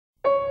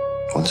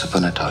Once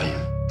upon a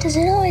time, Does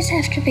it always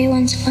have to be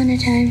once upon a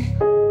time?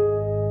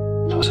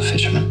 there was a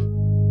fisherman.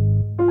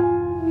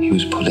 He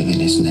was pulling in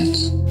his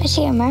nets. Is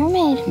she a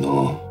mermaid?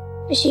 No.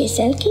 Is she a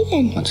selkie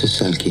then? What's a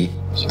selkie?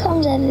 She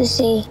comes out of the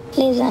sea,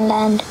 lives on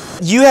land.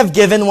 You have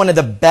given one of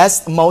the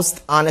best,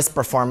 most honest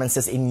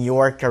performances in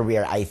your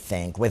career, I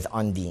think, with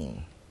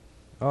Ondine.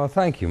 Oh,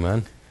 thank you,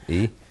 man.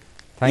 E.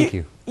 Thank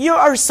you. You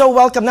are so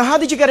welcome. Now, how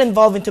did you get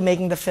involved into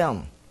making the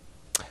film?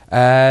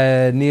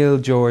 Neil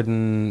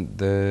Jordan,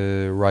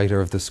 the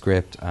writer of the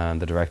script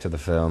and the director of the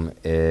film,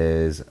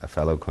 is a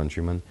fellow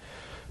countryman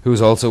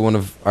who's also one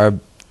of our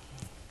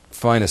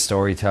finest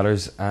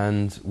storytellers,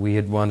 and we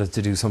had wanted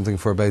to do something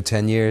for about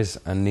 10 years,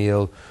 and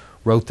Neil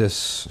wrote this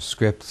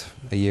script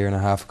a year and a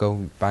half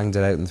ago, banged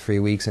it out in 3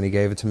 weeks, and he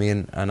gave it to me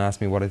and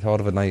asked me what I thought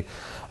of it, and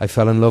I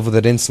fell in love with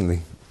it instantly.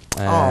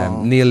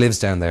 Neil lives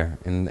down there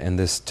in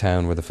this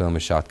town where the film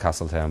is shot,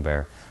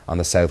 Castletownbere, on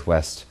the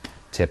southwest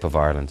tip of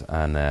Ireland,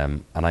 and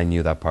I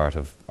knew that part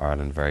of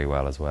Ireland very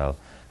well as well,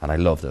 and I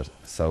loved it.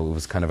 So it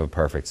was kind of a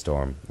perfect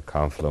storm, a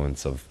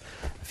confluence of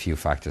a few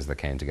factors that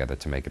came together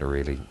to make it a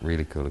really,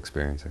 really cool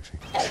experience, actually.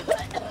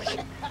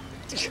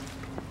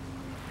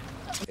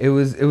 It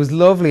was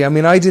lovely. I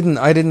mean, I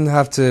didn't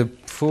have to.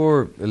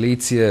 Poor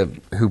Alicia,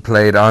 who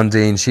played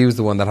Ondine, she was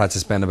the one that had to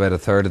spend about a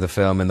third of the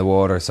film in the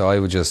water. So I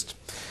would just,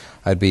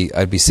 I'd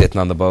be sitting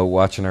on the boat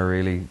watching her,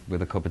 really,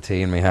 with a cup of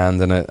tea in my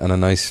hand and a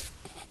nice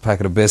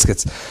packet of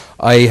biscuits.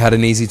 I had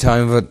an easy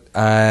time of it.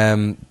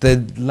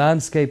 The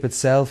landscape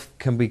itself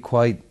can be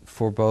quite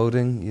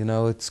foreboding. You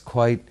know, it's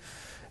quite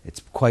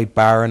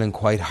barren and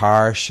quite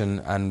harsh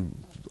and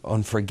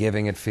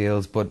unforgiving, it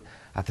feels, but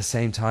at the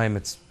same time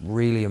it's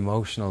really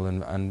emotional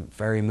and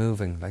very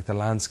moving. Like, the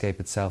landscape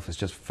itself is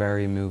just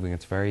very moving.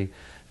 It's very,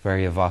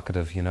 very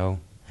evocative, you know.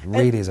 It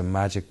really is a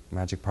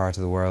magic part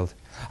of the world.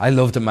 I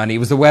loved it, Manny. It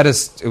was the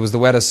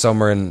wettest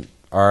summer in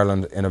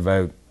Ireland in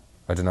about,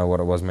 I don't know what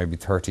it was, maybe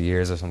 30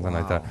 years or something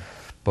like that.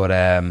 But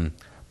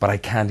I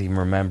can't even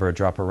remember a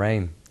drop of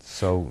rain.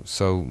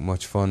 So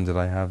much fun did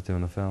I have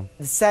doing the film.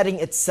 The setting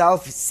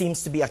itself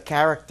seems to be a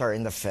character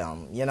in the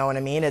film. You know what I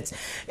mean? It's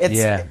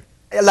yeah.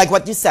 Like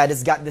what you said,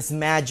 it's got this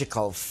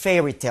magical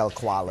fairy tale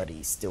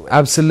qualities to it.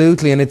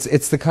 Absolutely, and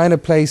it's the kind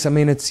of place. I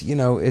mean, it's, you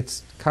know,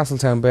 it's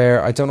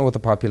Castletownbere. I don't know what the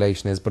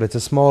population is, but it's a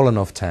small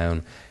enough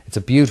town. It's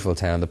a beautiful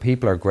town. The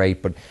people are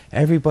great, but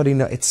everybody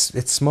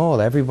it's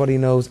small. Everybody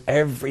knows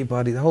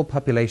everybody. The whole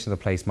population of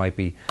the place might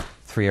be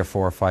 3,000 or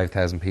 4,000 or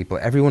 5,000 people.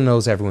 Everyone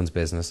knows everyone's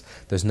business.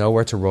 There's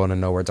nowhere to run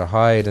and nowhere to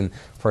hide. And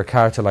for a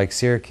character like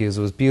Syracuse,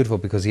 it was beautiful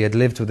because he had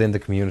lived within the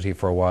community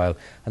for a while,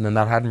 and then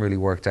that hadn't really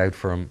worked out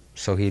for him,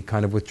 so he'd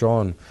kind of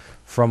withdrawn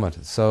from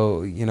it.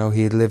 So, you know,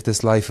 he had lived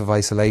this life of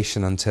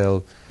isolation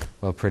until,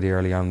 well, pretty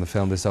early on in the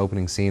film, this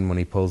opening scene when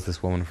he pulls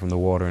this woman from the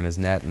water in his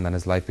net, and then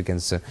his life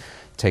begins to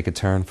take a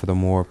turn for the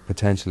more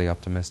potentially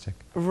optimistic.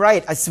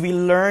 Right, as we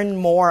learn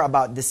more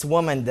about this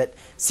woman that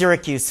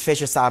Syracuse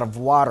fishes out of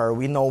water,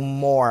 we know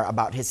more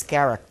about his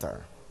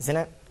character, isn't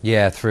it?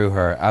 Yeah, through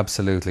her,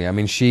 absolutely. I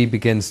mean, she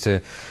begins to,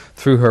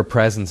 through her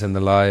presence in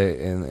the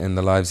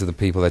lives of the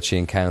people that she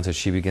encounters,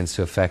 she begins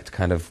to affect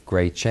kind of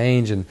great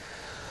change. And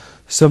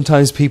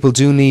sometimes people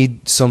do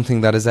need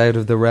something that is out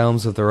of the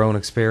realms of their own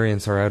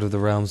experience or out of the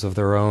realms of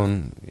their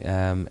own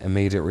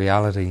immediate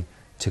reality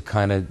to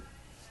kind of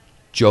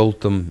jolt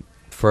them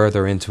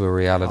further into a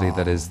reality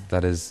that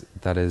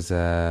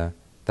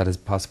has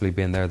possibly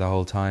been there the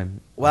whole time.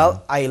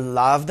 Well, I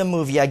love the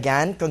movie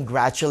again.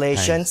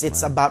 Congratulations. Thanks,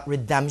 it's man. about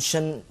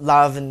redemption,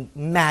 love, and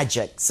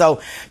magic.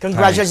 So,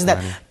 congratulations.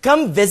 Thanks,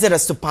 Come visit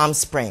us to Palm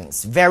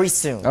Springs very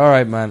soon. All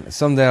right, man.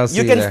 Someday I'll see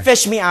you there. You there. can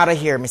fish me out of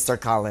here,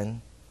 Mr.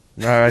 Colin.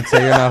 All right, so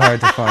you're not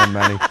hard to find,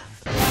 Manny. It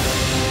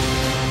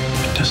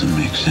doesn't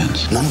make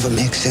sense. None of it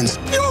makes sense.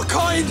 Your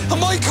kind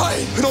and my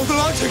kind, we don't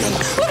belong together.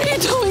 What are you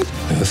doing?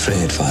 I'm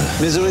afraid, Father.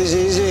 Misery's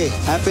easy.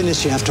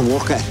 Happiness you have to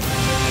work at.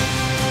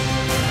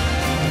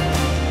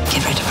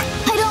 Get rid of her.